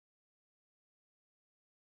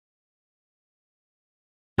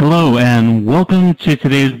Hello and welcome to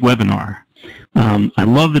today's webinar. I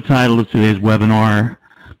love the title of today's webinar.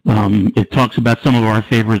 It talks about some of our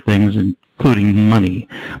favorite things, including money.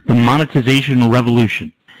 The monetization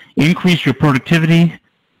revolution. Increase your productivity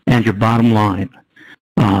and your bottom line.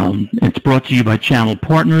 It's brought to you by Channel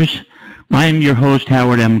Partners. I am your host,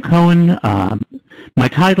 Howard M. Cohen. My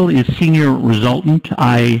title is Senior Resultant.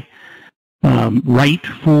 I write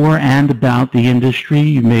for and about the industry.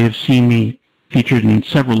 You may have seen me featured in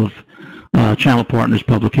several of Channel Partners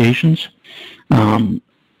publications. And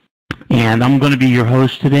I'm going to be your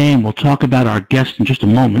host today, and we'll talk about our guest in just a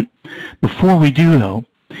moment. Before we do, though,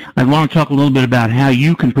 I want to talk a little bit about how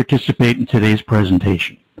you can participate in today's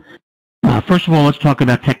presentation. First of all, let's talk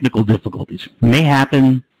about technical difficulties. It may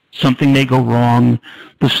happen, something may go wrong,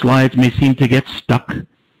 the slides may seem to get stuck.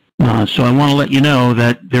 So I want to let you know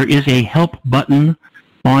that there is a help button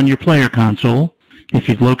on your player console. If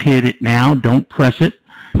you've located it now, don't press it.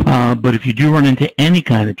 But if you do run into any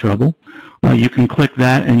kind of trouble, you can click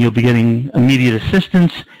that and you'll be getting immediate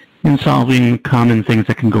assistance in solving common things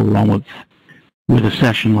that can go wrong with a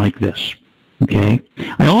session like this. Okay.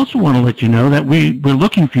 I also want to let you know that we're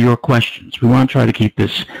looking for your questions. We want to try to keep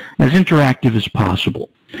this as interactive as possible.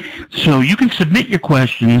 So you can submit your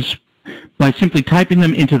questions by simply typing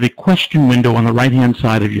them into the question window on the right-hand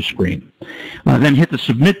side of your screen. Then hit the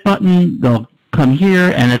submit button. They'll come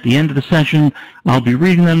here, and at the end of the session, I'll be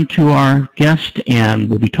reading them to our guest, and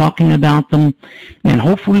we'll be talking about them, and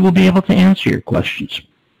hopefully we'll be able to answer your questions.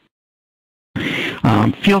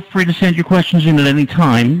 Feel free to send your questions in at any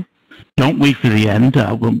time. Don't wait for the end.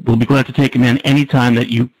 We'll be glad to take them in any time that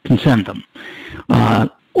you can send them.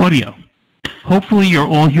 Audio. Hopefully you're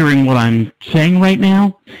all hearing what I'm saying right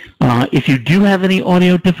now. If you do have any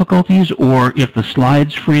audio difficulties or if the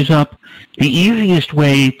slides freeze up, the easiest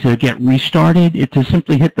way to get restarted is to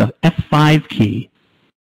simply hit the F5 key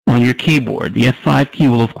on your keyboard. The F5 key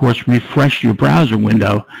will, of course, refresh your browser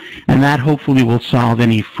window, and that hopefully will solve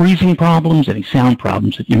any freezing problems, any sound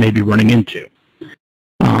problems that you may be running into.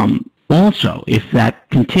 Also, if that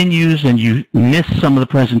continues and you miss some of the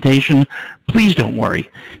presentation, please don't worry.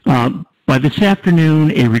 By this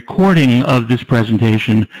afternoon, a recording of this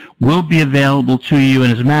presentation will be available to you,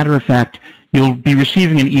 and as a matter of fact, you'll be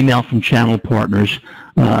receiving an email from Channel Partners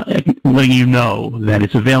letting you know that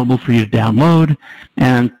it's available for you to download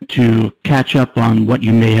and to catch up on what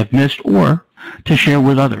you may have missed or to share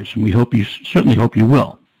with others, and we certainly hope you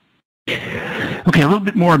will. Okay, a little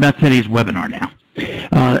bit more about today's webinar now.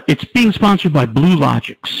 It's being sponsored by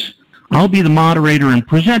Blulogix. I'll be the moderator and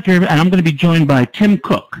presenter, and I'm going to be joined by Tim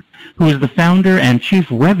Cook, who is the founder and chief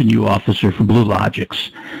revenue officer for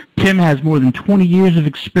Blulogix. Tim has more than 20 years of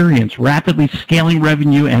experience rapidly scaling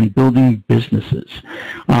revenue and building businesses.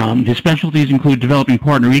 His specialties include developing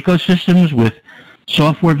partner ecosystems with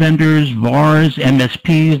software vendors, VARs,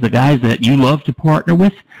 MSPs, the guys that you love to partner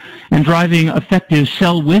with, and driving effective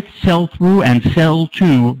sell with, sell through, and sell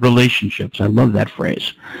to relationships. I love that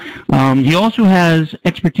phrase. He also has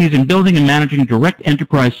expertise in building and managing direct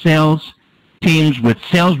enterprise sales teams with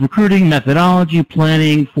sales recruiting, methodology,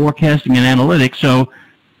 planning, forecasting, and analytics. So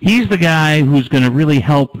he's the guy who's going to really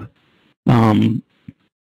help you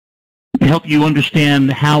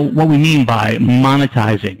understand what we mean by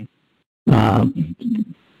monetizing and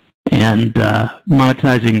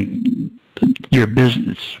monetizing your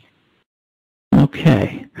business.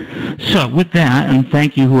 Okay, so with that, and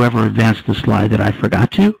thank you whoever advanced the slide that I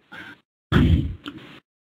forgot to,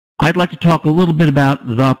 I'd like to talk a little bit about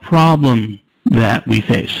the problem that we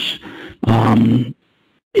face.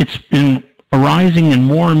 It's been arising in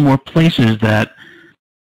more and more places that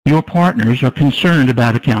your partners are concerned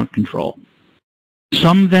about account control.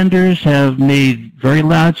 Some vendors have made very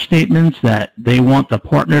loud statements that they want the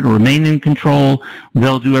partner to remain in control.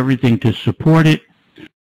 They'll do everything to support it.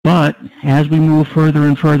 But as we move further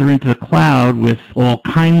and further into the cloud with all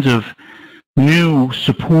kinds of new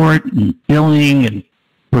support and billing and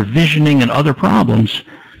provisioning and other problems,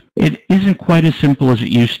 it isn't quite as simple as it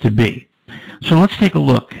used to be. So let's take a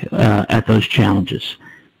look at those challenges.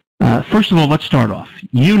 First of all, let's start off.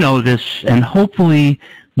 You know this, and hopefully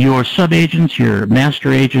your sub-agents, your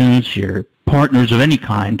master agents, your partners of any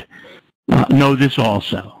kind know this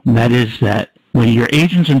also. And that is that when your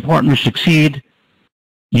agents and partners succeed,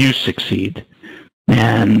 you succeed.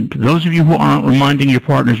 And those of you who aren't reminding your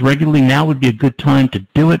partners regularly, now would be a good time to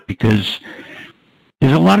do it because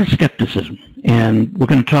there's a lot of skepticism. And we're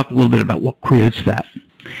going to talk a little bit about what creates that.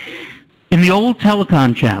 In the old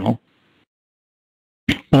telecom channel,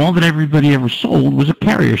 all that everybody ever sold was a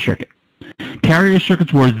carrier circuit. Carrier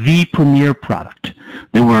circuits were the premier product.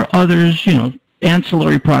 There were others,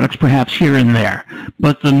 ancillary products perhaps here and there,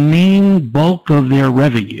 but the main bulk of their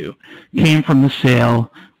revenue came from the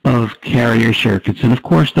sale of carrier circuits. And of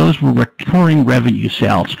course, those were recurring revenue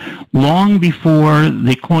sales. Long before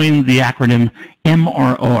they coined the acronym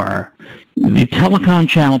MRR, the telecom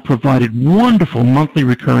channel provided wonderful monthly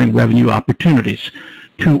recurring revenue opportunities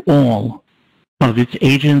to all of its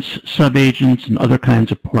agents, sub-agents, and other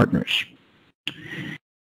kinds of partners.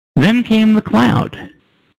 Then came the cloud.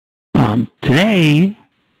 Today,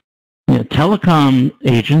 telecom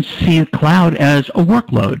agents see the cloud as a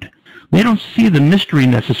workload. They don't see the mystery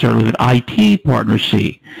necessarily that IT partners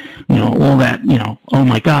see. All that, oh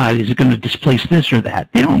my God, is it going to displace this or that?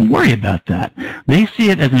 They don't worry about that. They see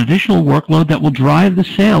it as an additional workload that will drive the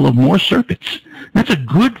sale of more circuits. That's a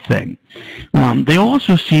good thing. They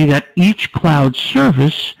also see that each cloud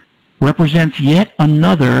service represents yet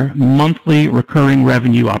another monthly recurring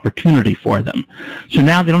revenue opportunity for them. So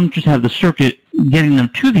now they don't just have the circuit getting them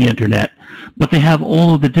to the internet, but they have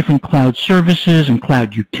all of the different cloud services and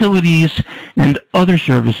cloud utilities and other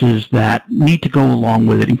services that need to go along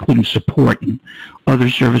with it, including support and other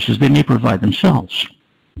services they may provide themselves.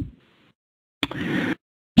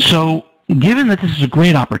 So given that this is a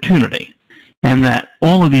great opportunity, and that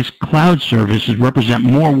all of these cloud services represent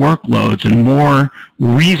more workloads and more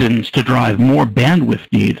reasons to drive more bandwidth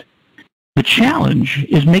need, the challenge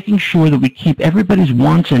is making sure that we keep everybody's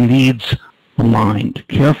wants and needs aligned,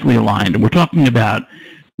 carefully aligned. And we're talking about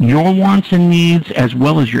your wants and needs as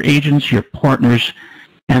well as your agents, your partners,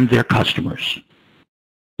 and their customers.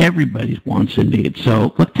 Everybody's wants and needs.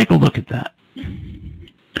 So let's take a look at that.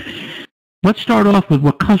 Let's start off with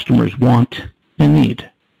what customers want and need.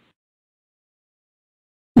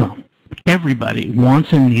 Well, everybody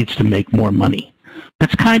wants and needs to make more money.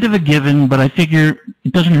 That's kind of a given, but I figure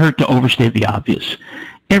it doesn't hurt to overstate the obvious.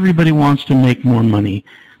 Everybody wants to make more money,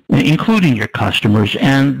 including your customers,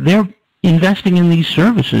 and they're investing in these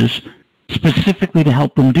services specifically to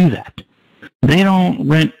help them do that. They don't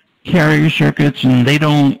rent carrier circuits, and they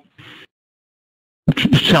don't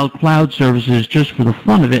sell cloud services just for the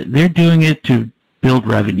fun of it. They're doing it to build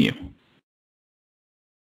revenue.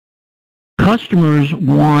 Customers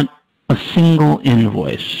want a single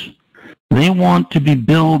invoice. They want to be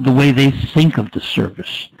billed the way they think of the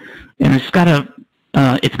service, and it's got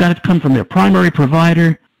to come from their primary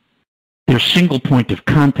provider, their single point of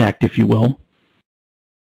contact, if you will,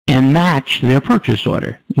 and match their purchase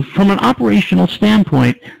order. From an operational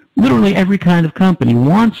standpoint, literally every kind of company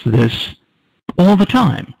wants this all the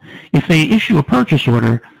time. If they issue a purchase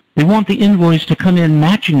order, they want the invoice to come in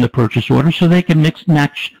matching the purchase order so they can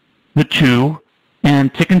match the two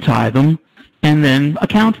and tick and tie them and then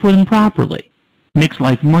account for them properly. Makes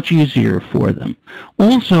life much easier for them.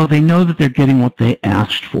 Also, they know that they're getting what they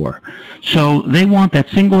asked for. So they want that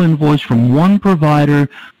single invoice from one provider,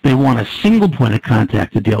 they want a single point of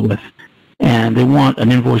contact to deal with, and they want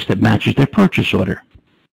an invoice that matches their purchase order.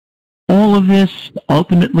 All of this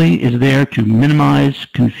ultimately is there to minimize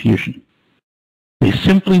confusion. They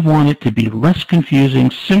simply want it to be less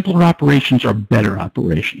confusing. Simpler operations are better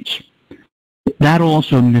operations. That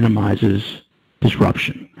also minimizes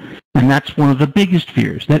disruption. And that's one of the biggest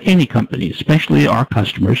fears that any company, especially our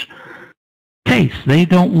customers, face. They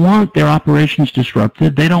don't want their operations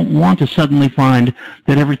disrupted. They don't want to suddenly find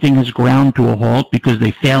that everything has ground to a halt because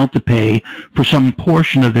they failed to pay for some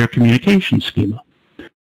portion of their communication schema.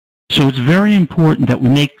 So it's very important that we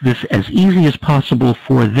make this as easy as possible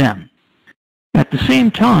for them. At the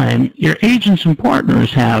same time, your agents and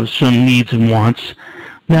partners have some needs and wants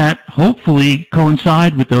that hopefully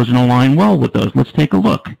coincide with those and align well with those. Let's take a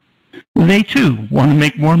look. They too want to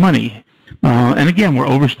make more money. And again, we're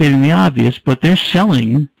overstating the obvious, but they're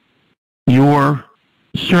selling your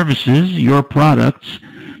services, your products,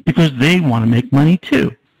 because they want to make money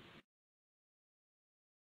too.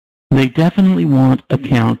 They definitely want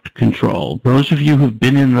account control. Those of you who've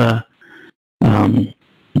been in the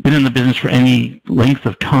business for any length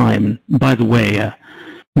of time, and by the way,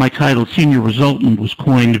 my title, Senior Resultant, was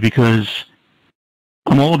coined because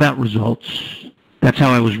I'm all about results. That's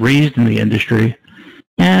how I was raised in the industry,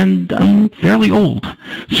 and I'm fairly old.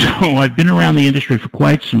 So I've been around the industry for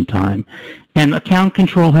quite some time, and account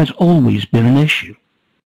control has always been an issue.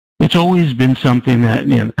 It's always been something that,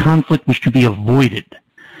 the conflict was to be avoided.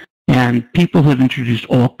 And people have introduced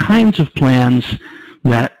all kinds of plans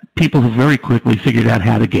that people have very quickly figured out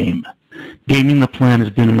how to game. Gaming the plan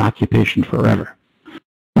has been an occupation forever.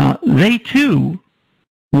 They, too,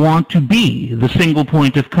 want to be the single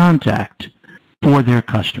point of contact for their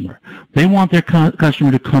customer. They want their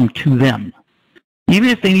customer to come to them. Even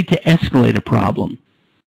if they need to escalate a problem,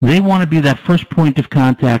 They want to be that first point of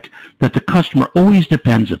contact that the customer always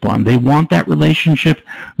depends upon. They want that relationship.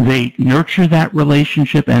 They nurture that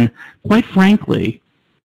relationship. And quite frankly,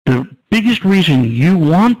 the biggest reason you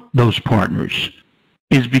want those partners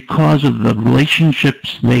is because of the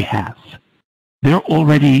relationships they have. They're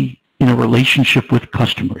already in a relationship with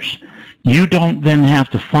customers. You don't then have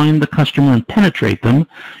to find the customer and penetrate them.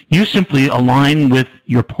 You simply align with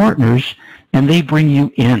your partners and they bring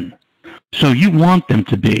you in. So you want them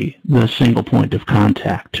to be the single point of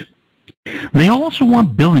contact. They also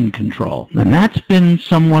want billing control, and that's been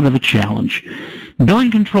somewhat of a challenge.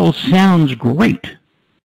 Billing control sounds great.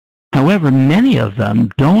 However, many of them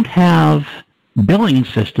don't have billing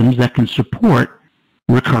systems that can support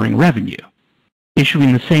recurring revenue,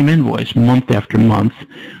 issuing the same invoice month after month,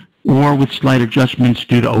 or with slight adjustments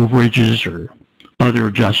due to overages or other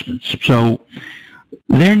adjustments. So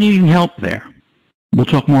they're needing help there. We'll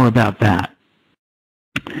talk more about that.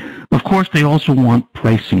 Of course, they also want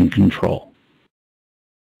pricing control.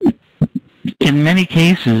 In many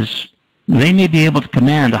cases, they may be able to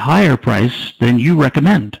command a higher price than you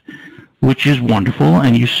recommend, which is wonderful,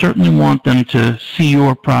 and you certainly want them to see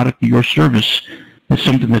your product, your service, as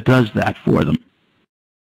something that does that for them.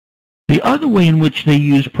 The other way in which they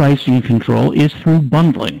use pricing control is through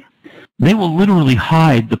bundling. They will literally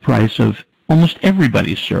hide the price of almost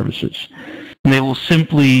everybody's services. They will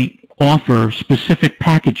simply offer specific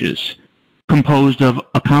packages composed of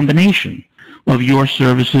a combination of your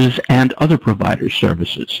services and other providers'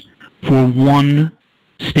 services for one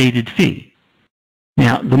stated fee.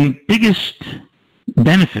 Now, the biggest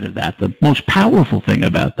benefit of that, the most powerful thing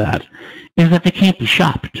about that, is that they can't be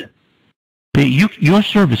shopped. Your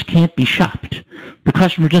service can't be shopped. The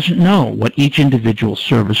customer doesn't know what each individual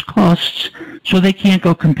service costs, so they can't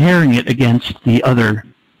go comparing it against the other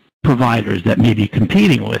providers that may be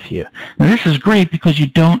competing with you. Now, this is great because you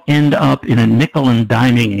don't end up in a nickel and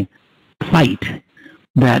diming fight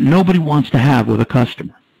that nobody wants to have with a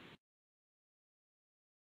customer.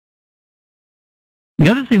 The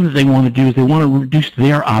other thing that they want to do is they want to reduce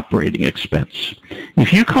their operating expense.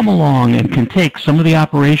 If you come along and can take some of the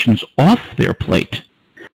operations off their plate,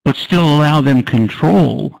 but still allow them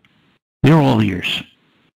control, they're all ears.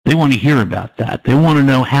 They want to hear about that. They want to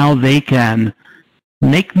know how they can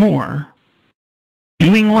make more,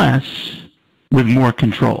 doing less, with more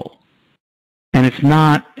control. And it's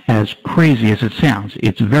not as crazy as it sounds.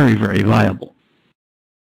 It's very, very viable.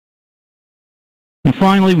 And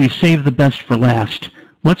finally, we saved the best for last.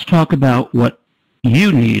 Let's talk about what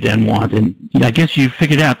you need and want. And I guess you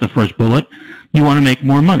figured out the first bullet. You want to make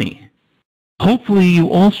more money. Hopefully,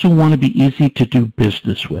 you also want to be easy to do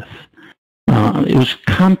business with. It was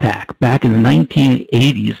Compaq back in the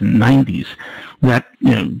 1980s and 90s that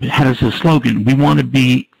had as a slogan, we want to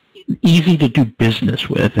be easy to do business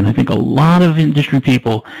with. And I think a lot of industry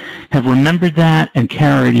people have remembered that and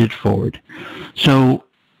carried it forward. So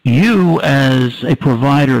you, as a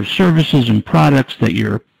provider of services and products that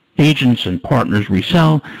your agents and partners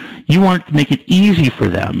resell, you want to make it easy for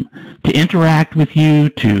them to interact with you,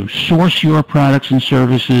 to source your products and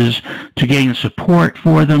services, to gain support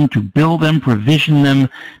for them, to build them, provision them,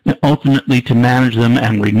 and ultimately to manage them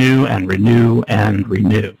and renew and renew and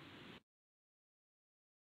renew.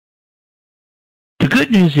 The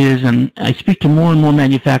good news is, and I speak to more and more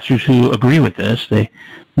manufacturers who agree with this, they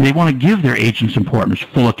want to give their agents and partners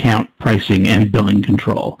full account pricing and billing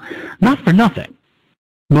control. Not for nothing,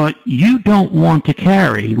 but you don't want to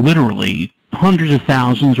carry literally hundreds of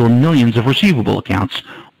thousands or millions of receivable accounts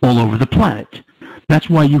all over the planet. That's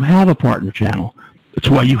why you have a partner channel. That's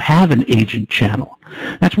why you have an agent channel.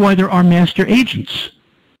 That's why there are master agents,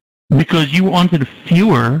 because you wanted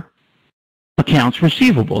fewer accounts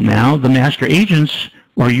receivable. Now, the master agents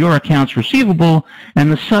are your accounts receivable,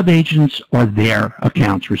 and the sub-agents are their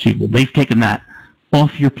accounts receivable. They've taken that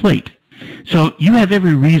off your plate. So you have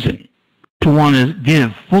every reason to want to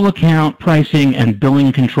give full account pricing and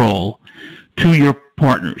billing control to your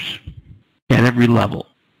partners at every level.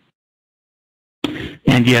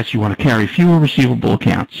 And yes, you want to carry fewer receivable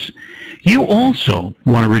accounts. You also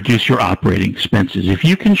want to reduce your operating expenses. If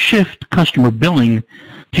you can shift customer billing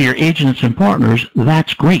to your agents and partners,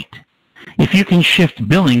 that's great. If you can shift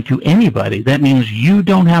billing to anybody, that means you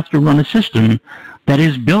don't have to run a system that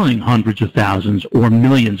is billing hundreds of thousands or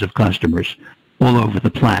millions of customers all over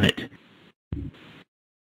the planet.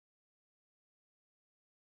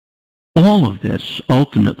 All of this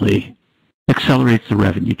ultimately accelerates the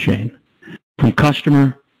revenue chain from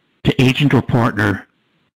customer to agent or partner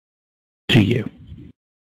to you.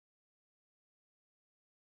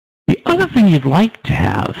 The other thing you'd like to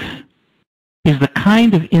have is the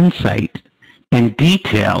kind of insight and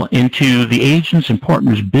detail into the agent's and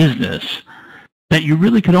partner's business that you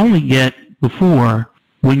really could only get before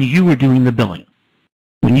when you were doing the billing.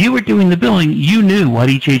 When you were doing the billing, you knew what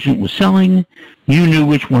each agent was selling, you knew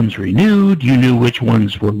which ones renewed, you knew which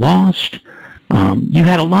ones were lost. You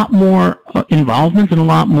had a lot more involvement and a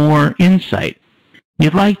lot more insight.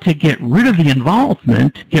 You'd like to get rid of the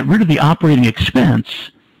involvement, get rid of the operating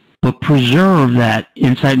expense, but preserve that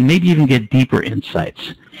insight and maybe even get deeper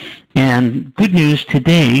insights. And good news,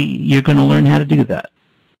 today you're going to learn how to do that.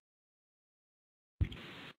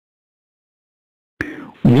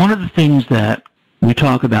 One of the things that we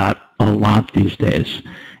talk about a lot these days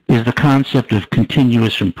is the concept of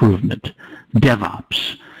continuous improvement,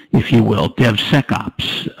 DevOps, if you will,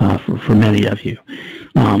 DevSecOps for many of you.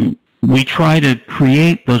 We try to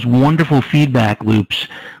create those wonderful feedback loops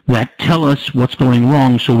that tell us what's going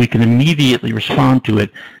wrong so we can immediately respond to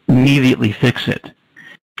it, immediately fix it.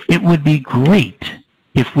 It would be great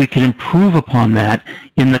if we could improve upon that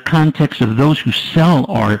in the context of those who sell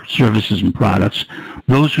our services and products,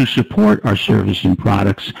 those who support our services and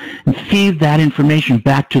products, and feed that information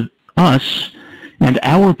back to us and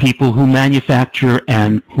our people who manufacture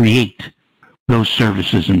and create those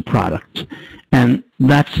services and products. And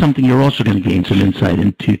that's something you're also going to gain some insight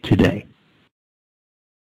into today.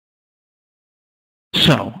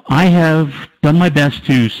 So I have done my best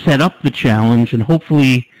to set up the challenge, and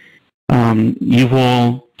hopefully you've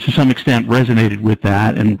all, to some extent, resonated with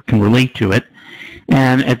that and can relate to it.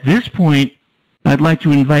 And at this point, I'd like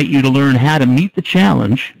to invite you to learn how to meet the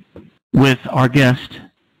challenge with our guest,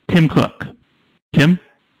 Tim Cook. Tim?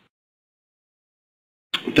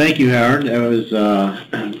 Thank you, Howard. That was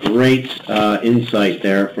great insight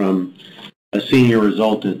there from a senior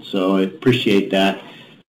resultant, so I appreciate that.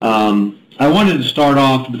 I wanted to start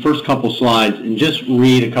off the first couple slides and just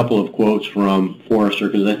read a couple of quotes from Forrester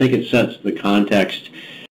because I think it sets the context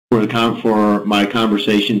for my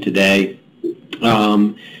conversation today.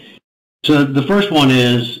 So the first one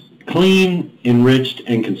is, clean, enriched,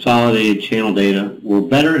 and consolidated channel data will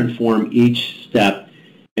better inform each step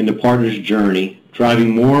in the partner's journey,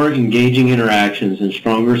 driving more engaging interactions and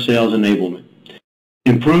stronger sales enablement.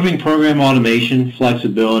 Improving program automation,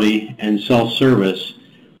 flexibility, and self-service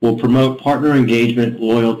will promote partner engagement,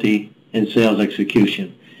 loyalty, and sales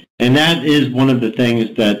execution. And that is one of the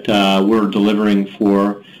things that we're delivering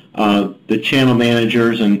for the channel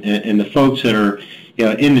managers and the folks that are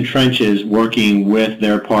in the trenches working with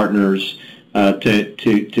their partners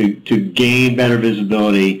to gain better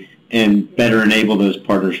visibility and better enable those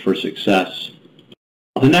partners for success.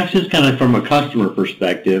 The next is kind of from a customer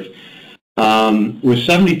perspective. With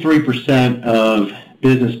 73% of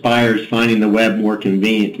business buyers finding the web more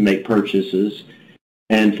convenient to make purchases,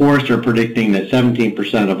 and Forrester predicting that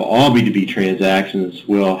 17% of all B2B transactions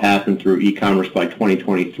will happen through e-commerce by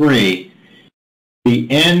 2023, the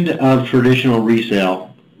end of traditional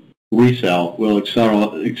resale will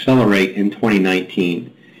accelerate in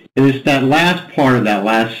 2019. And it's that last part of that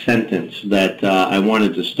last sentence that I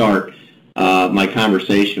wanted to start my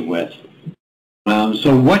conversation with.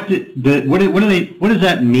 So what does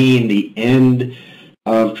that mean, the end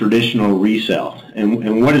of traditional resale,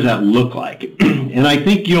 and what does that look like? And I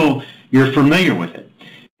think you're familiar with it.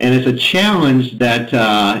 And it's a challenge that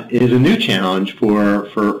is a new challenge for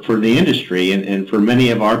the industry and for many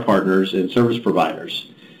of our partners and service providers.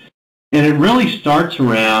 And it really starts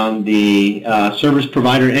around the service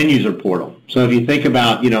provider end user portal. So if you think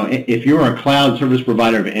about, if you're a cloud service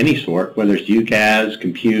provider of any sort, whether it's UCaaS,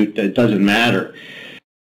 compute, it doesn't matter.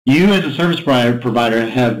 You as a service provider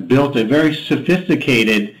have built a very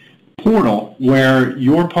sophisticated portal where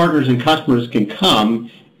your partners and customers can come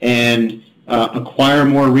and acquire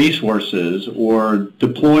more resources or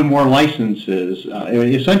deploy more licenses,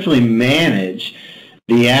 essentially manage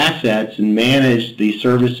the assets and manage the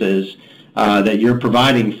services that you're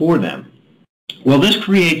providing for them. Well, this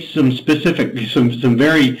creates some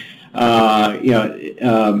very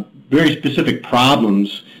very specific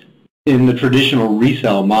problems in the traditional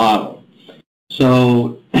resale model.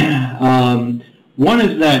 So one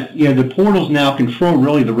is that the portals now control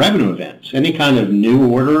really the revenue events. Any kind of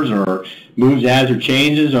new orders or moves, adds, or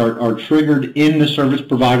changes are triggered in the service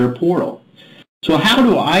provider portal. So how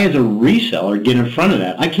do I, as a reseller, get in front of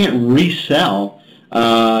that? I can't resell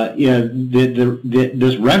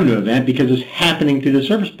this revenue event because it's happening through the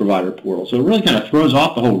service provider portal. So it really kind of throws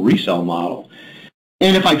off the whole resale model.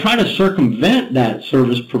 And if I try to circumvent that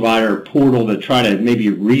service provider portal to try to maybe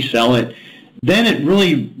resell it, then it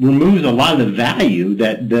really removes a lot of the value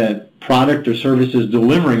that the product or service is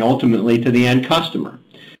delivering ultimately to the end customer.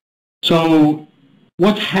 So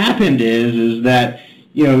what's happened is that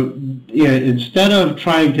instead of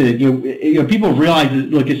trying to, people realize that,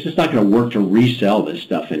 look, it's just not going to work to resell this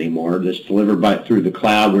stuff anymore. That's delivered through the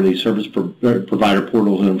cloud, where these service provider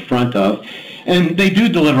portals are in front of, and they do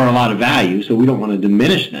deliver a lot of value. So we don't want to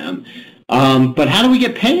diminish them. But how do we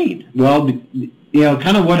get paid? Well,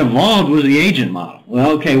 kind of what evolved was the agent model.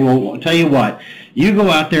 Well, okay, well, I'll tell you what. You go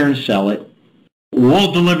out there and sell it.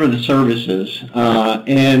 We'll deliver the services,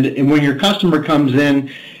 and when your customer comes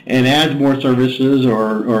in and adds more services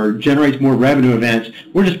or generates more revenue events,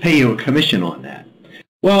 we'll just pay you a commission on that.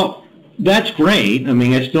 Well, that's great. I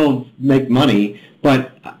mean, I still make money,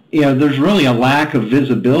 but there's really a lack of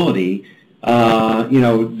visibility,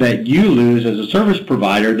 that you lose as a service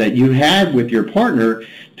provider that you had with your partner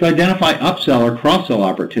to identify upsell or cross-sell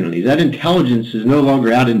opportunities. That intelligence is no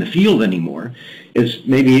longer out in the field anymore. It's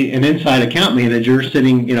maybe an inside account manager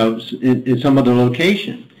sitting, in some other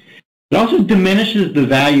location. It also diminishes the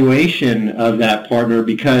valuation of that partner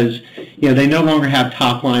because, they no longer have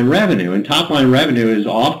top-line revenue. And top-line revenue is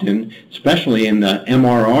often, especially in the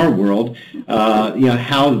MRR world,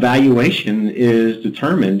 how valuation is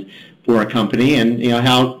determined for a company and,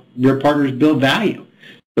 how their partners build value.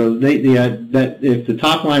 So that if the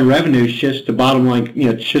top-line revenue shifts to bottom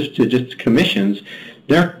line, shifts to just commissions,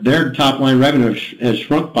 their top-line revenue has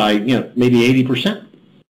shrunk by, maybe 80%.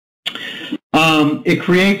 It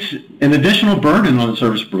creates an additional burden on the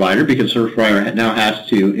service provider because the service provider now has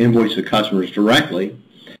to invoice the customers directly,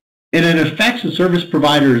 and it affects the service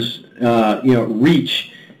provider's,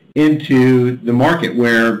 reach into the market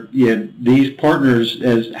where these partners,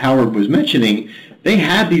 as Howard was mentioning, they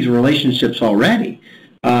have these relationships already.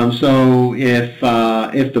 So if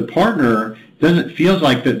the partner feels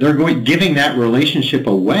like that they're giving that relationship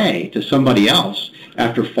away to somebody else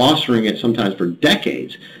after fostering it sometimes for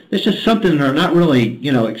decades, it's just something they're not really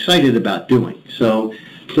excited about doing. So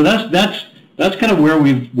that's kind of where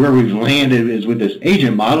we've landed is with this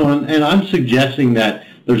agent model, and I'm suggesting that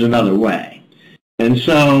there's another way. And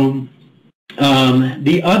so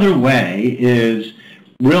the other way is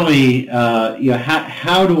really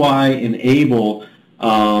how do I enable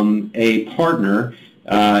a partner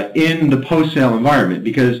in the post-sale environment?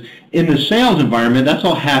 Because in the sales environment, that's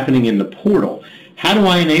all happening in the portal. How do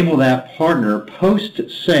I enable that partner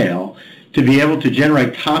post-sale to be able to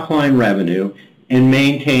generate top-line revenue and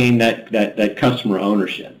maintain that customer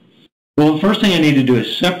ownership? Well, the first thing I need to do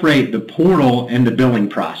is separate the portal and the billing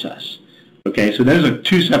process. Okay, so those are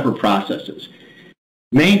two separate processes.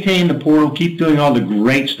 Maintain the portal, keep doing all the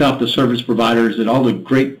great stuff the service providers and all the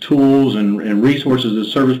great tools and resources the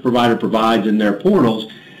service provider provides in their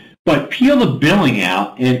portals, but peel the billing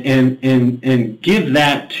out and give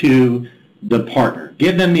that to the partner.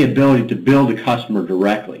 Give them the ability to bill the customer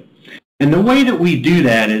directly. And the way that we do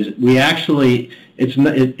that is we actually, it's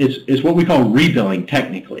what we call rebilling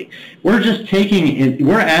technically. We're just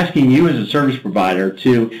we're asking you as a service provider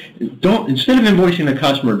to instead of invoicing the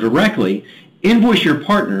customer directly, invoice your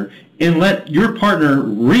partner and let your partner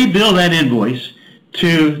rebill that invoice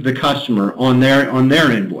to the customer on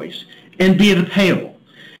their invoice and be the payable.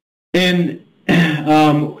 And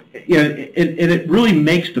it really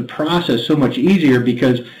makes the process so much easier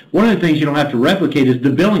because one of the things you don't have to replicate is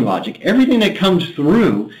the billing logic. Everything that comes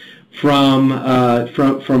through from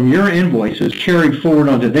your invoice is carried forward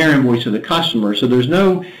onto their invoice to the customer. So there's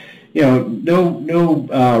no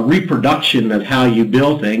reproduction of how you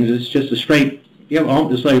bill things. It's just a straight,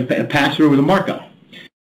 it's like a pass-through with a markup.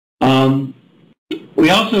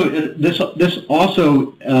 This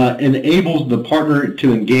also enables the partner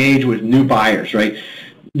to engage with new buyers, right?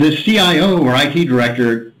 The CIO or IT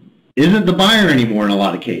director isn't the buyer anymore in a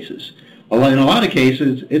lot of cases. In a lot of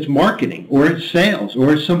cases, it's marketing or it's sales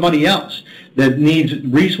or it's somebody else that needs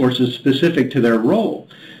resources specific to their role.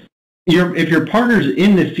 If your partner's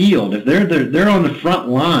in the field, if they're on the front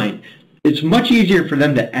line, it's much easier for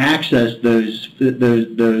them to access those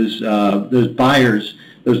buyers,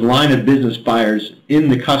 those line of business buyers in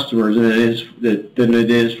the customers than it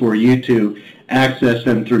is for you to access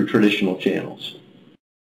them through traditional channels.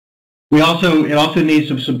 It also needs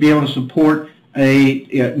to be able to support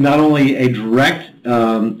not only a direct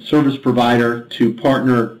service provider to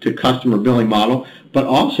partner to customer billing model, but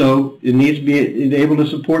also it needs to be able to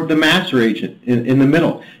support the master agent in the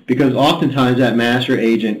middle, because oftentimes that master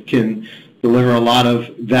agent can deliver a lot of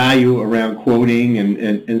value around quoting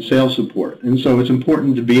and sales support. And so it's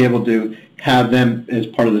important to be able to have them as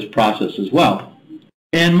part of this process as well.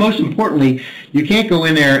 And most importantly, you can't go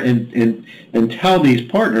in there and tell these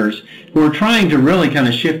partners who are trying to really kind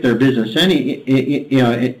of shift their business in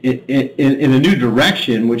a new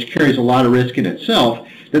direction, which carries a lot of risk in itself,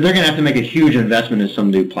 that they're going to have to make a huge investment in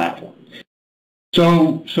some new platform.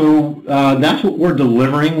 So that's what we're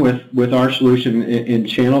delivering with our solution in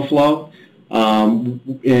channel flow.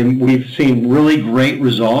 And we've seen really great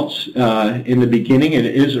results in the beginning. It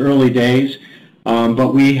is early days,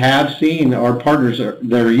 but we have seen our partners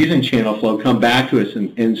that are using channel flow come back to us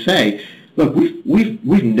and say, look,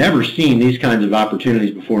 we've never seen these kinds of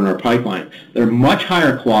opportunities before in our pipeline. They're much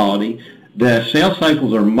higher quality. The sales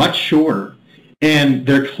cycles are much shorter. And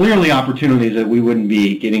they're clearly opportunities that we wouldn't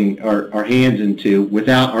be getting our hands into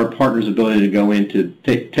without our partners' ability to go in to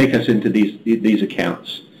take us into these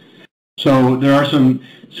accounts. So there are some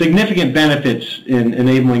significant benefits in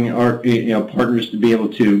enabling our partners to be able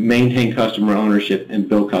to maintain customer ownership and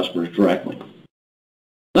bill customers directly.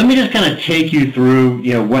 Let me just kind of take you through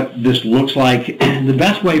what this looks like. The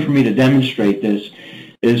best way for me to demonstrate this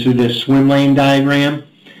is through this swim lane diagram.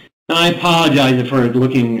 I apologize if we're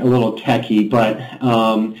looking a little techy, but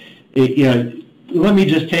let me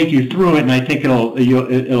just take you through it, and I think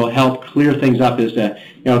it'll help clear things up as to,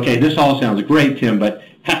 okay, this all sounds great, Tim, but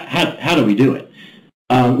how do we do it?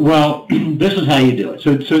 Well, this is how you do it.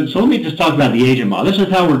 So let me just talk about the agent model. This is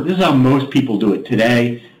how most people do it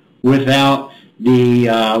today, without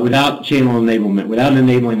channel enablement, without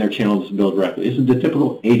enabling their channels to bill directly. This is the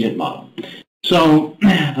typical agent model. So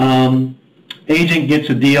agent gets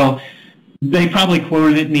a deal. They probably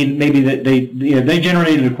quoted it. Maybe that they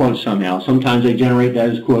generated a quote somehow. Sometimes they generate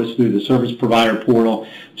those quotes through the service provider portal.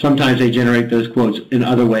 Sometimes they generate those quotes in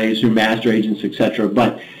other ways through master agents, etc.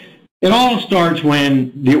 But it all starts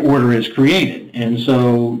when the order is created, and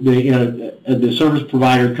so the service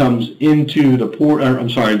provider comes into the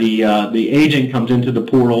the agent comes into the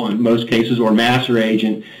portal in most cases, or master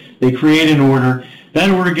agent. They create an order. That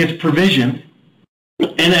order gets provisioned.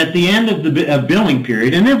 And at the end of the billing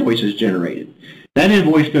period, an invoice is generated. That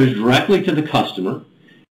invoice goes directly to the customer,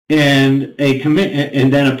 and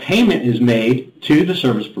then a payment is made to the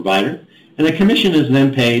service provider, and a commission is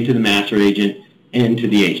then paid to the master agent and to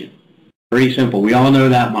the agent. Very simple. We all know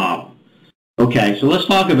that model. Okay, so let's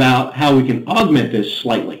talk about how we can augment this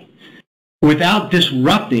slightly without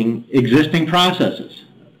disrupting existing processes.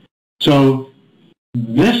 So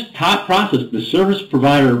this top process, the service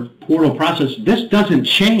provider portal process, this doesn't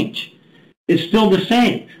change. It's still the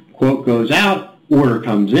same. Quote goes out, order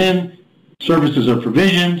comes in, services are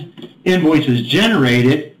provisioned, invoice is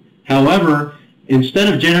generated. However, instead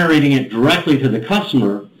of generating it directly to the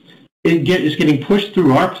customer, it's getting pushed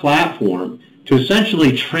through our platform to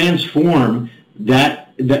essentially transform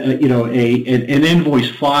that an invoice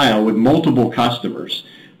file with multiple customers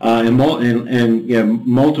and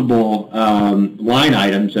multiple line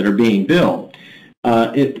items that are being billed.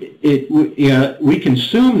 We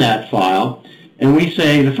consume that file, and we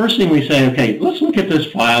say, the first thing we say, okay, let's look at this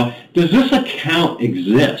file. Does this account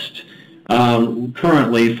exist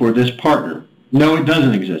currently for this partner? No, it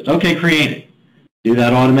doesn't exist. Okay, create it. Do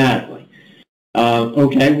that automatically.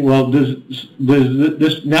 Okay, well, now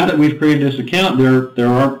that we've created this account, there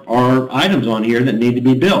are items on here that need to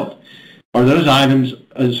be billed. Are those items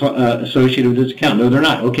associated with this account? No, they're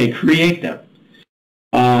not. Okay, create them.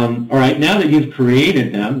 All right, now that you've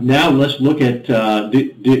created them, now let's look at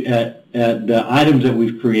the items that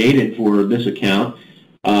we've created for this account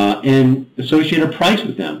and associate a price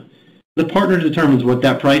with them. The partner determines what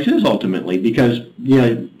that price is ultimately, because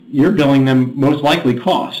you're billing them most likely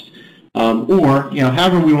cost. Or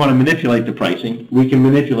however we want to manipulate the pricing, we can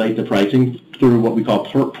manipulate the pricing through what we call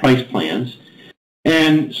price plans.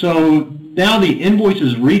 And so now the invoice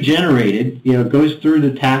is regenerated, goes through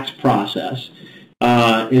the tax process,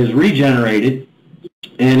 is regenerated,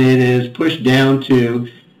 and it is pushed down to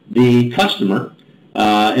the customer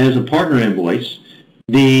as a partner invoice.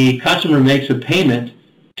 The customer makes a payment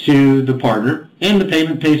to the partner, and the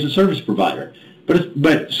payment pays the service provider.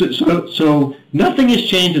 So nothing has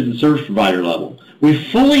changed at the service provider level. We've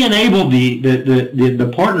fully enabled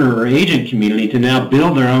the partner or agent community to now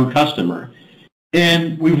build their own customer,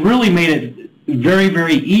 and we've really made it very,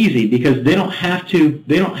 very easy because they don't have to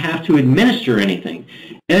administer anything.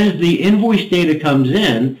 As the invoice data comes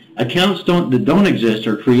in, accounts that don't exist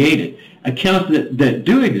are created. Accounts that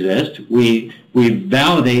do exist, we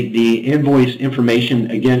validate the invoice information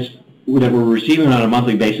that we're receiving on a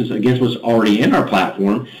monthly basis against what's already in our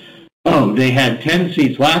platform. Oh, they had 10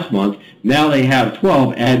 seats last month, now they have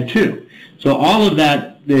 12, add 2. So all of that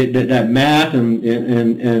math and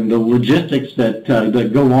the logistics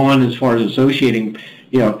that go on as far as associating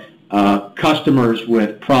customers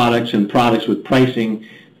with products and products with pricing,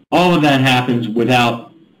 all of that happens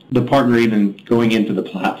without the partner even going into the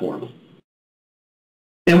platform.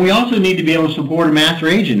 And we also need to be able to support a master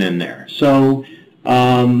agent in there. So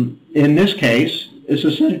in this case, It's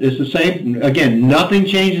the same. Again, nothing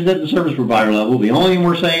changes at the service provider level. The only thing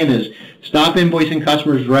we're saying is stop invoicing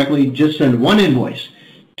customers directly. Just send one invoice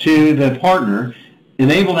to the partner.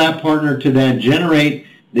 Enable that partner to then generate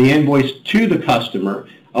the invoice to the customer.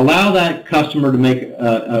 Allow that customer to make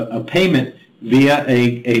a payment via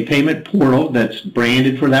a payment portal that's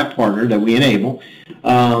branded for that partner that we enable.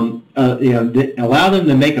 Allow them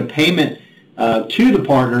to make a payment to the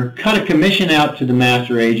partner, cut a commission out to the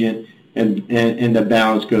master agent, and the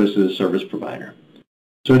balance goes to the service provider.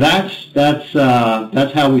 So that's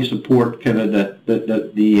how we support kind of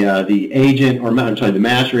the agent, or I'm sorry, the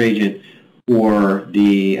master agent or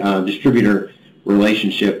the distributor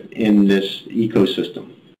relationship in this ecosystem.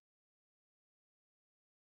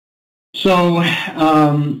 So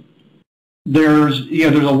there's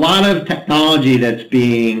a lot of technology that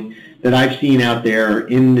I've seen out there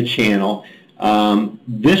in the channel.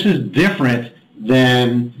 This is different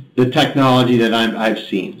than the technology that I've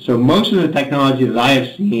seen. So most of the technology that I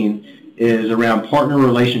have seen is around partner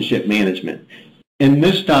relationship management, and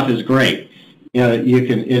this stuff is great.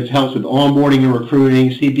 It helps with onboarding and recruiting,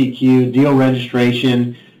 CPQ, deal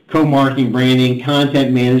registration, co-marketing, branding,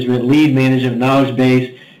 content management, lead management, knowledge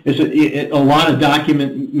base. It's a lot of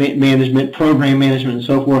document management, program management, and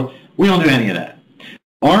so forth. We don't do any of that.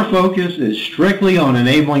 Our focus is strictly on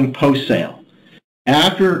enabling post-sale.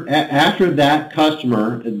 After that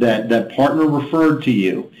customer, that partner referred to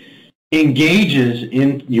you, engages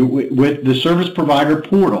with the service provider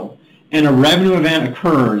portal, and a revenue event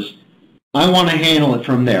occurs, I want to handle it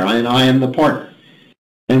from there, and I am the partner.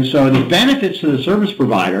 And so the benefits to the service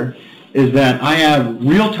provider is that I have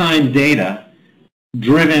real-time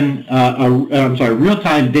data-driven,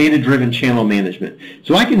 real-time data-driven channel management.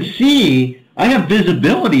 So I can see, I have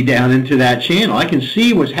visibility down into that channel. I can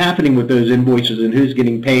see what's happening with those invoices and who's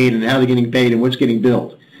getting paid and how they're getting paid and what's getting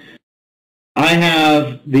billed. I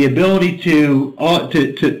have the ability to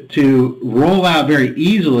roll out very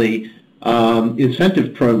easily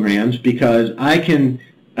incentive programs, because I can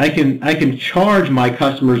charge my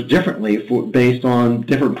customers differently based on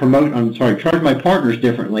different charge my partners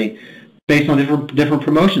differently based on different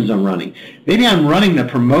promotions I'm running. Maybe I'm running the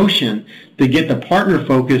promotion to get the partner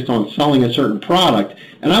focused on selling a certain product,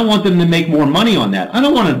 and I want them to make more money on that. I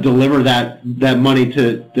don't want to deliver that money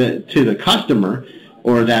to the customer,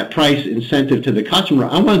 or that price incentive to the customer.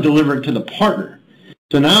 I want to deliver it to the partner.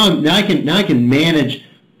 So now I can manage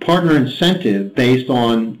partner incentive based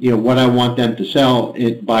on what I want them to sell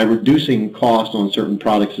by reducing cost on certain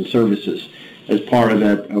products and services as part of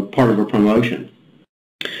a promotion.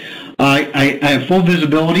 I have full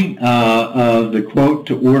visibility of the quote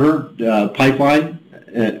to order pipeline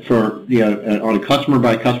on a customer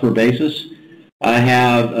by customer basis. I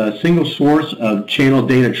have a single source of channel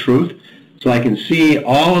data truth, so I can see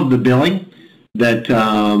all of the billing that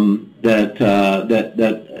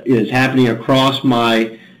is happening across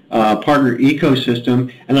my partner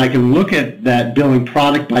ecosystem, and I can look at that billing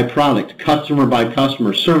product by product, customer by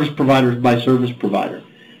customer, service provider by service provider.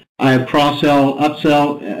 I have cross-sell,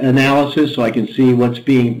 upsell analysis, so I can see what's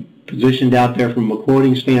being positioned out there from a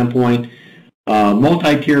quoting standpoint.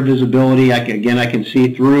 Multi-tier visibility, I can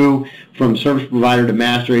see through from service provider to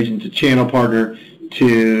master agent to channel partner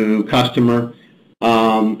to customer.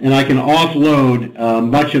 And I can offload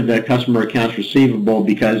much of the customer accounts receivable,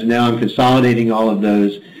 because now I'm consolidating all of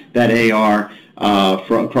that AR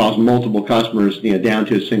across multiple customers, down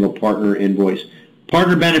to a single partner invoice.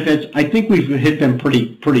 Partner benefits, I think we've hit them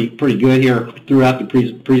pretty good here throughout the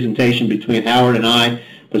presentation between Howard and I,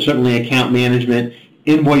 but certainly account management,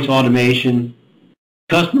 invoice automation,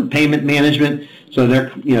 customer payment management, so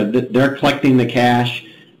they're collecting the cash.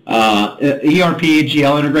 ERP,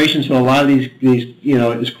 GL integration, so a lot of these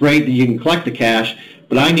it's great that you can collect the cash,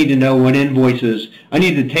 but I need to know what invoices, I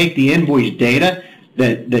need to take the invoice data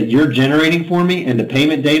that you're generating for me and the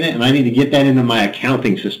payment data, and I need to get that into my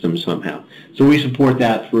accounting system somehow. So we support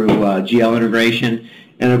that through GL integration,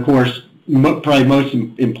 and of course, probably most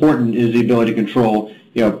important is the ability to control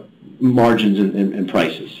margins and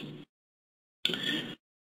prices.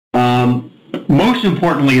 Most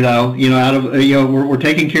importantly, though, we're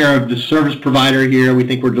taking care of the service provider here. We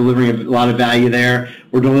think we're delivering a lot of value there.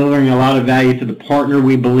 We're delivering a lot of value to the partner,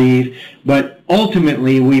 we believe, but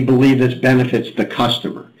ultimately we believe this benefits the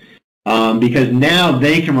customer, because now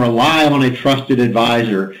they can rely on a trusted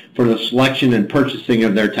advisor for the selection and purchasing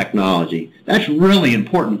of their technology. That's really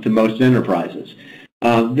important to most enterprises.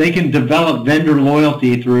 They can develop vendor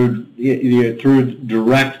loyalty through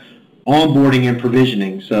direct onboarding and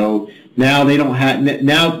provisioning. So Now they don't have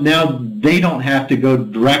to go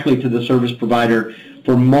directly to the service provider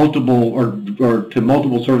for multiple or to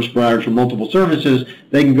multiple service providers for multiple services.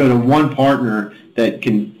 They can go to one partner that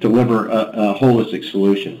can deliver a holistic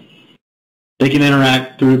solution. They can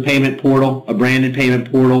interact through a payment portal, a branded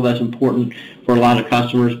payment portal. That's important for a lot of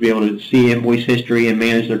customers to be able to see invoice history and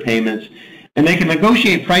manage their payments. And they can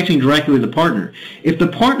negotiate pricing directly with the partner. If the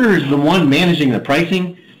partner is the one managing the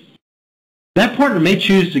pricing, that partner may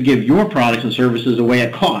choose to give your products and services away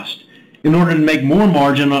at cost in order to make more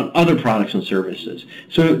margin on other products and services.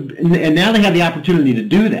 So, and now they have the opportunity to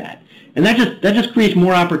do that. And that just creates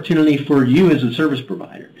more opportunity for you as a service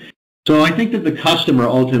provider. So I think that the customer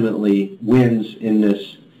ultimately wins in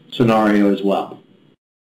this scenario as well.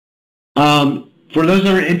 For those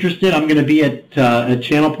that are interested, I'm going to be at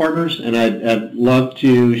Channel Partners, and I'd love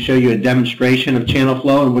to show you a demonstration of channel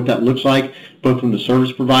flow and what that looks like, both from the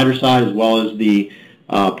service provider side as well as the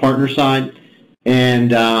partner side.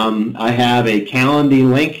 And I have a Calendly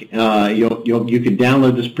link. You can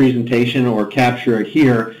download this presentation or capture it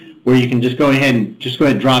here, where you can just go ahead and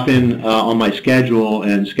drop in on my schedule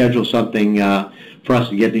and schedule something for us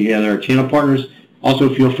to get together. Channel Partners.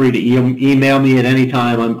 Also, feel free to email me at any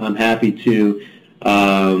time. I'm happy to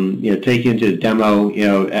take you into a demo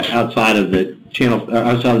outside of the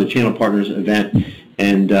Channel Partners event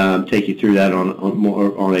and take you through that on a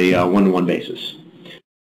one-to-one basis.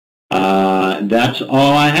 That's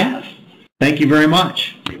all I have. Thank you very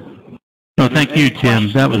much. Oh, thank you,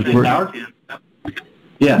 Tim. That was great.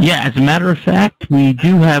 Yeah. Yeah, as a matter of fact, we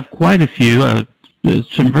do have quite a few,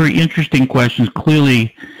 some very interesting questions.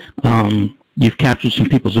 Clearly, you've captured some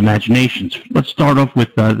people's imaginations. Let's start off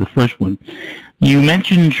with the first one. You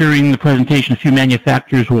mentioned during the presentation a few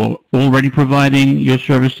manufacturers who are already providing your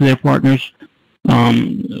service to their partners.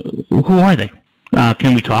 Who are they?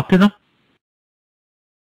 Can we talk to them?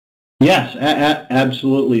 Yes,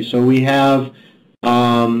 absolutely. So we have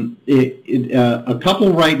a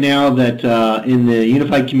couple right now that in the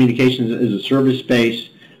Unified Communications as a Service space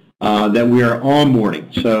that we are onboarding.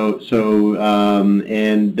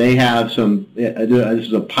 And they have some. This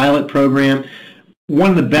is a pilot program. One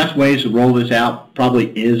of the best ways to roll this out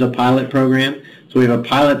probably is a pilot program. So we have a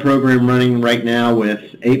pilot program running right now with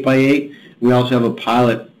 8x8. We also have a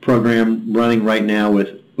pilot program running right now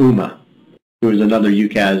with UMA, who is another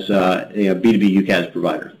UCaaS, B2B UCaaS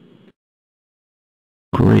provider.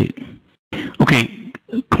 Great. Okay,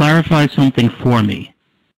 clarify something for me.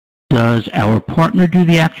 Does our partner do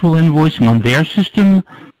the actual invoicing on their system,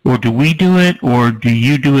 or do we do it, or do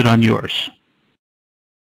you do it on yours?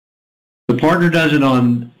 The partner does it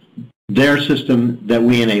on their system that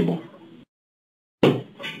we enable.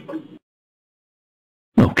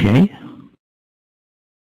 Okay.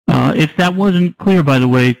 If that wasn't clear, by the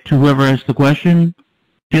way, to whoever asked the question,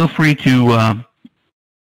 feel free to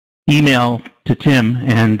email to Tim,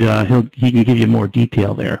 and he can give you more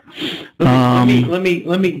detail there. Let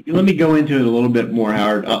me go into it a little bit more,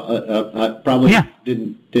 Howard. I probably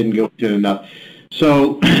didn't go into it enough.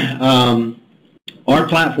 So our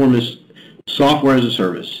platform is software as a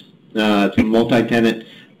service. It's a multi-tenant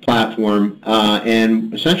platform,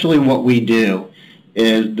 and essentially what we do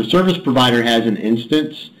is the service provider has an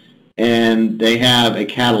instance, and they have a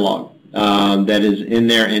catalog that is in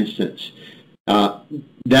their instance.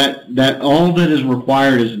 That all that is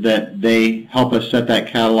required is that they help us set that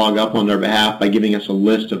catalog up on their behalf by giving us a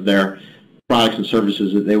list of their products and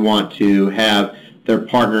services that they want to have their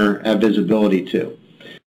partner have visibility to.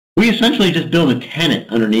 We essentially just build a tenant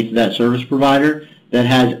underneath that service provider that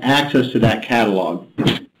has access to that catalog.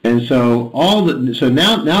 And so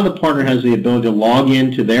now the partner has the ability to log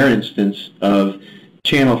into their instance of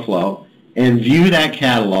channel flow and view that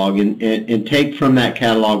catalog and take from that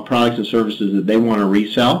catalog products and services that they want to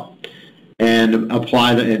resell and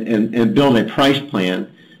apply and build a price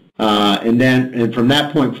plan. And from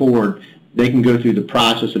that point forward, they can go through the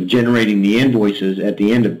process of generating the invoices at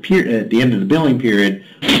the end of the billing period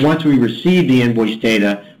once we receive the invoice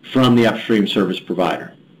data from the upstream service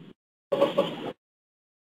provider.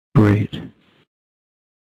 Great.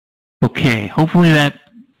 Okay, hopefully that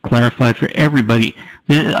clarified for everybody.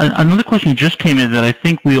 Another question just came in that I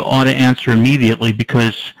think we ought to answer immediately,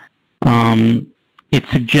 because it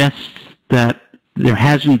suggests that there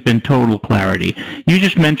hasn't been total clarity. You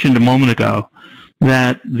just mentioned a moment ago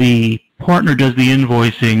that the partner does the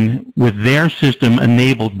invoicing with their system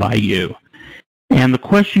enabled by you. And the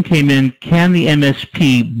question came in, can the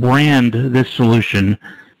MSP brand this solution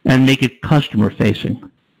and make it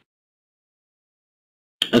customer-facing?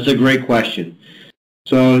 That's a great question.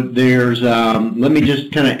 So there's, let me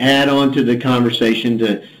just kind of add on to the conversation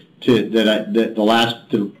to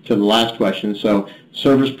the last question. So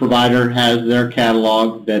service provider has their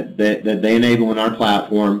catalog that they enable in our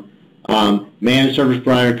platform. Managed service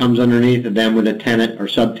provider comes underneath of them with a tenant or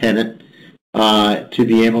subtenant to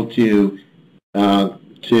be able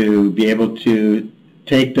to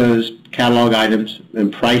take those catalog items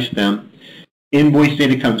and price them. Invoice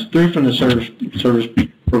data comes through from the service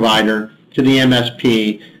provider to the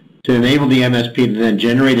MSP to enable the MSP to then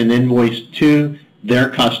generate an invoice to their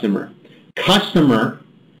customer. Customer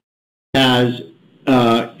has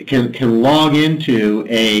can log into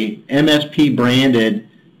a MSP branded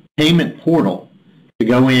payment portal to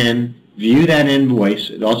go in, view that invoice.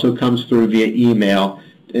 It also comes through via email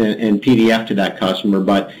and PDF to that customer.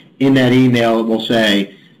 But in that email, it will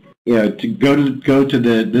say, to go to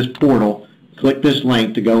this portal, click this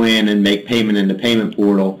link to go in and make payment in the payment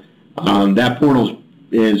portal. That portal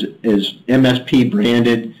is MSP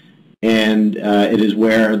branded, and it is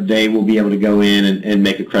where they will be able to go in and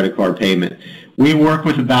make a credit card payment. We work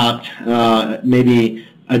with about maybe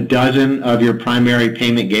a dozen of your primary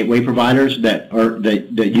payment gateway providers that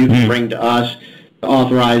you can bring to us: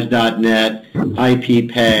 Authorize.net,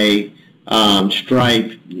 IPPay,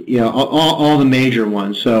 Stripe, all the major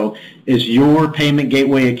ones. So it's your payment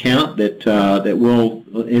gateway account that will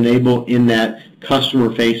enable in that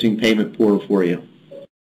customer-facing payment portal for you.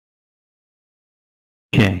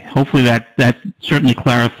 Okay, hopefully that certainly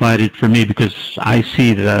clarified it for me, because I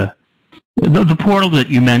see the portal that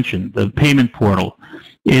you mentioned, the payment portal.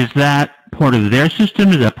 Is that part of their system?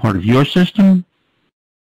 Is that part of your system?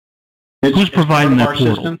 Who's providing that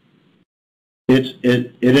portal? System.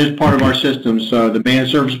 It is part of our system. So the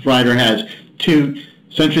managed service provider has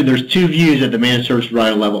essentially there's two views at the managed service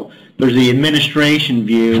provider level. There's the administration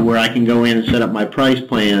view where I can go in and set up my price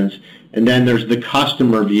plans, and then there's the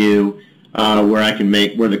customer view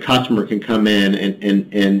where the customer can come in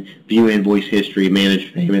and view invoice history,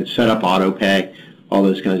 manage payments, set up auto pay, all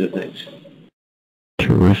those kinds of things.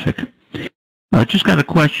 Terrific. Just got a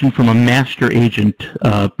question from a master agent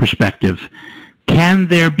perspective. Can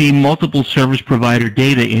there be multiple service provider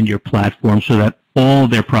data in your platform so that all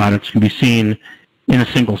their products can be seen in a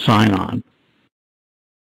single sign-on?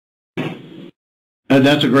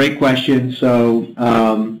 That's a great question. So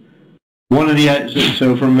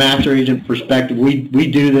so from a master agent perspective, we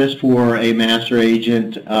do this for a master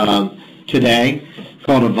agent today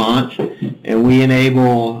called Avant, and we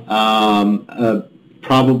enable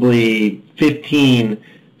probably 15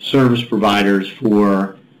 service providers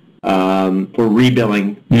for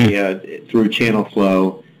rebilling through channel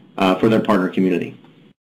flow for their partner community.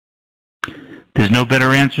 There's no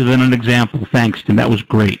better answer than an example. Thanks, Tim. That was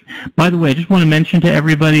great. By the way, I just want to mention to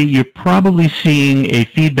everybody, you're probably seeing a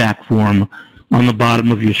feedback form on the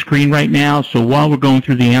bottom of your screen right now. So while we're going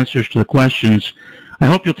through the answers to the questions, I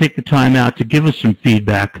hope you'll take the time out to give us some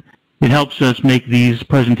feedback. It helps us make these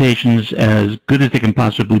presentations as good as they can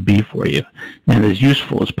possibly be for you and as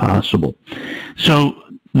useful as possible. So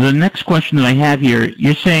the next question that I have here,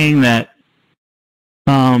 you're saying that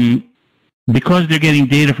because they're getting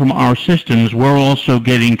data from our systems, we're also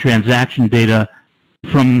getting transaction data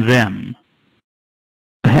from them.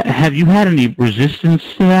 Have you had any resistance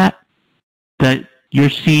to that you're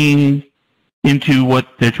seeing into what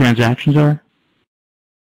their transactions are?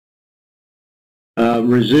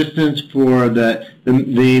 Resistance for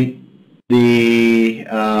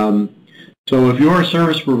so if you're a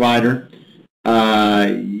service provider,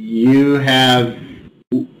 you have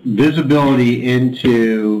visibility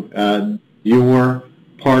into your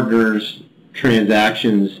partner's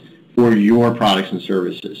transactions for your products and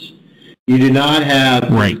services. You do not have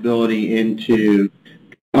visibility into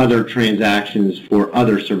other transactions for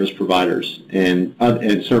other service providers and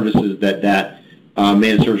services that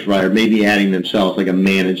managed service provider may be adding themselves, like a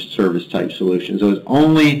managed service type solution. So it's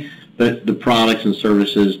only the products and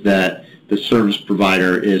services that the service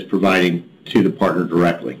provider is providing to the partner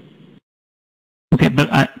directly. Okay,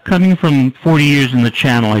 but coming from 40 years in the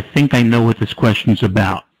channel, I think I know what this question's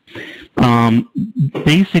about.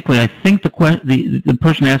 Basically, I think the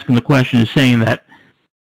person asking the question is saying that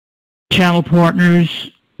channel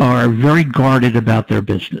partners are very guarded about their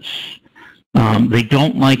business. They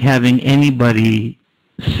don't like having anybody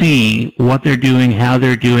see what they're doing, how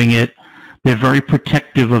they're doing it. They're very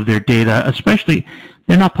protective of their data, especially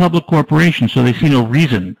they're not public corporations, so they see no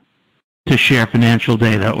reason to share financial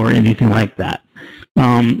data or anything like that.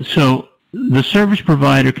 So the service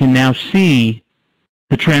provider can now see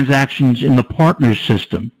the transactions in the partner's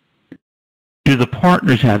system. Do the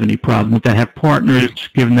partners have any problem with that? Have partners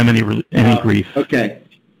given them any grief? Okay.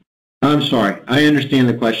 I'm sorry. I understand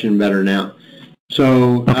the question better now.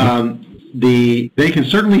 So they can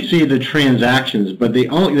certainly see the transactions, but they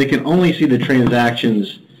can only see the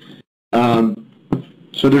transactions.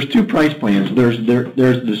 So there's two price plans. There's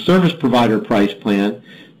the service provider price plan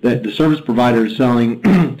that the service provider is selling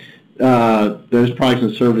those products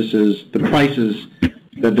and services, the prices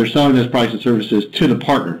that they're selling those products and services to the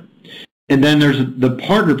partner. And then there's the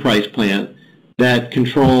partner price plan that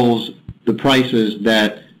controls the prices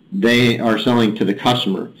that they are selling to the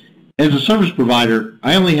customer. As a service provider,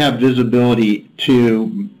 I only have visibility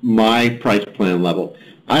to my price plan level.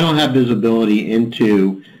 I don't have visibility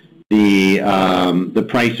into the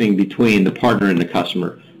pricing between the partner and the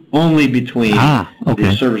customer, only between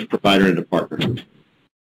the service provider and the partner.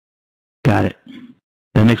 Got it.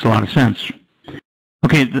 That makes a lot of sense.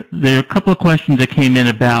 Okay, there are a couple of questions that came in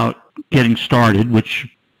about getting started, which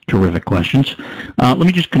terrific questions. Let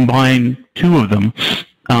me just combine two of them.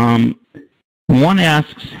 One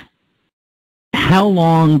asks, how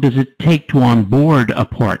long does it take to onboard a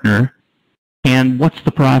partner, and what's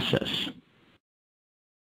the process?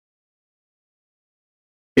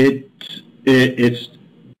 It's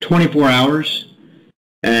 24 hours,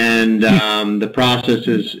 and the process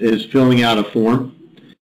is filling out a form,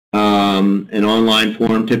 an online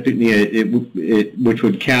form, typically, which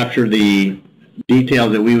would capture the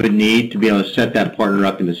details that we would need to be able to set that partner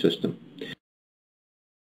up in the system.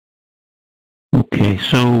 Okay,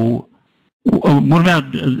 so what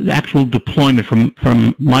about actual deployment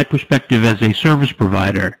from my perspective as a service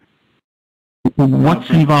provider? What's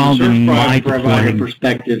involved in my deployment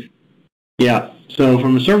perspective? Yeah, so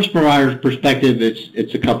from a service provider's perspective,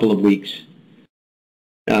 it's a couple of weeks.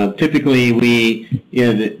 Typically, the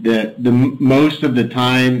most of the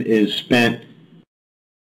time is spent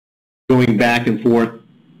going back and forth,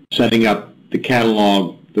 setting up the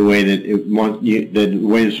catalog the way that the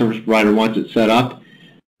way the service provider wants it set up,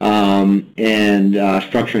 and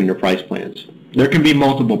structuring their price plans. There can be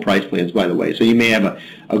multiple price plans, by the way. So you may have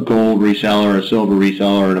a gold reseller, a silver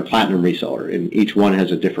reseller, and a platinum reseller, and each one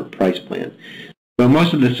has a different price plan. So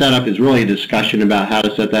most of the setup is really a discussion about how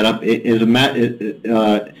to set that up. As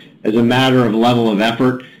a matter of level of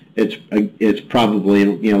effort, it's probably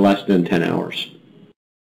less than 10 hours.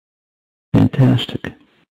 Fantastic.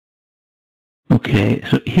 Okay,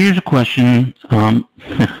 so here's a question.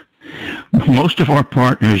 Most of our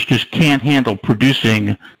partners just can't handle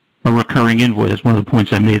producing a recurring invoice. That's one of the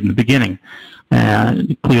points I made in the beginning.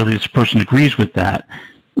 Clearly, this person agrees with that.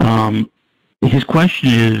 His question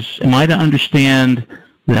is, am I to understand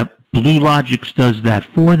that Blulogix does that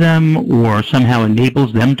for them or somehow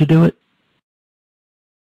enables them to do it?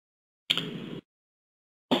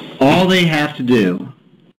 All they have to do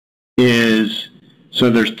is,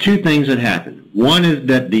 so there's two things that happen. One is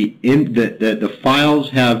that the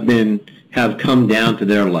files have come down to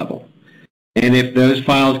their level. And if those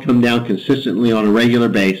files come down consistently on a regular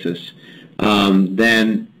basis,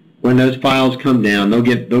 then when those files come down, they'll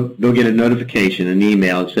get a notification, an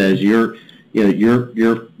email that says your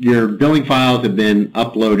billing files have been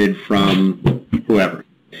uploaded from whoever.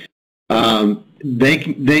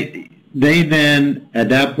 They then at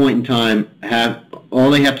that point in time all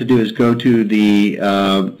they have to do is go to the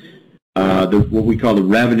what we call the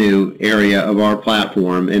revenue area of our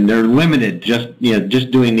platform, and they're limited just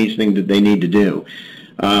doing these things that they need to do,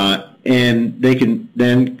 and they can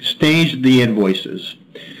then stage the invoices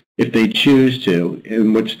if they choose to.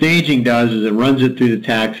 And what staging does is it runs it through the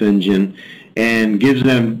tax engine and gives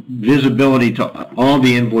them visibility to all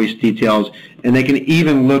the invoice details, and they can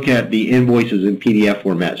even look at the invoices in PDF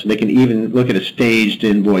format. So they can even look at a staged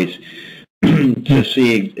invoice to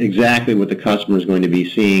see exactly what the customer is going to be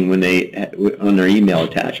seeing when on their email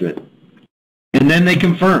attachment, and then they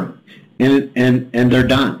confirm, and they're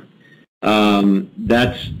done.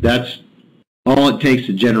 That's all it takes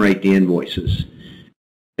to generate the invoices,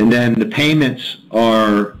 and then the payments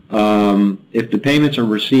are if the payments are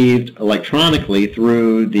received electronically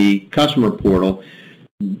through the customer portal,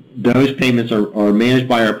 those payments are managed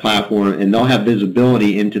by our platform, and they'll have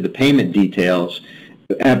visibility into the payment details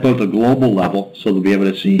at both a global level, so they'll be able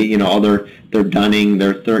to see, all their dunning,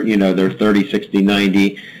 their 30, 60,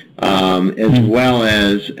 90, as well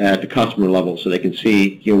as at the customer level, so they can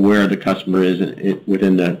see, where the customer is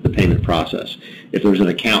within the payment process. If there's an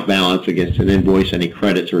account balance against an invoice, any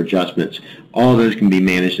credits or adjustments, all of those can be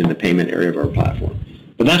managed in the payment area of our platform.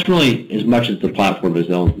 But that's really as much as the platform as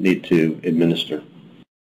they'll need to administer.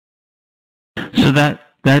 So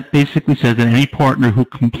that basically says that any partner who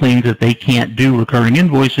complains that they can't do recurring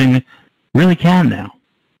invoicing really can now.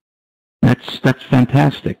 That's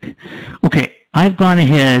fantastic. Okay, I've gone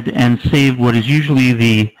ahead and saved what is usually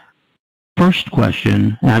the first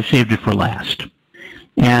question, and I've saved it for last.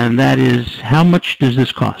 and that is, how much does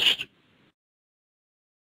this cost?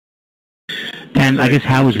 And I guess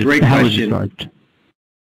how is it charged?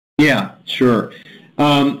 Yeah, sure.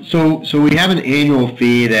 So we have an annual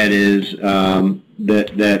fee that is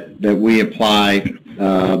that we apply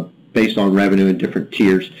based on revenue in different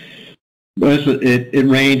tiers. But it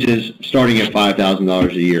ranges starting at $5,000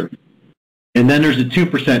 a year, and then there's a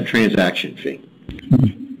 2% transaction fee.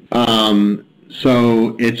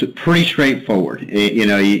 So it's pretty straightforward. You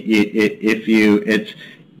know, it's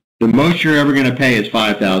the most you're ever going to pay is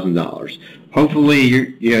 $5,000. Hopefully,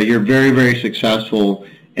 you're very, very successful,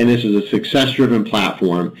 and this is a success-driven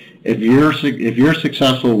platform. If you're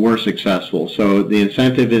successful, we're successful. So the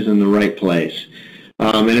incentive is in the right place.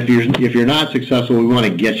 And if you're not successful, we want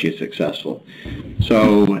to get you successful.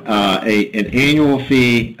 So an annual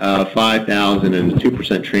fee of $5,000 and a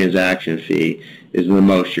 2% transaction fee is the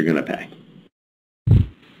most you're going to pay.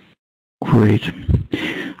 Great.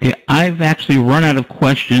 Okay, I've actually run out of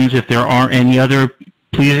questions. If there are any other,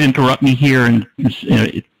 please interrupt me here and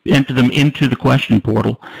enter them into the question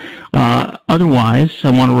portal. Otherwise,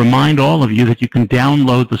 I want to remind all of you that you can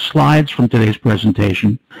download the slides from today's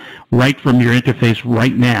presentation right from your interface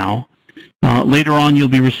right now. Later on, you'll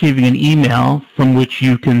be receiving an email from which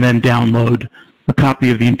you can then download a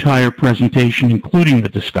copy of the entire presentation, including the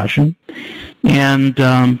discussion. And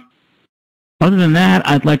other than that,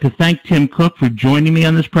 I'd like to thank Tim Cook for joining me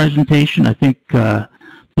on this presentation. I think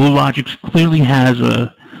Blulogix clearly has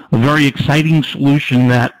a very exciting solution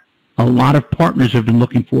that a lot of partners have been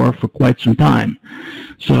looking for quite some time.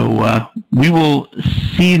 So we will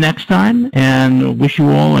see you next time, and wish you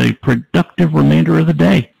all a productive remainder of the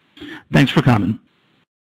day. Thanks for coming.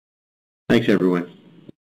 Thanks, everyone.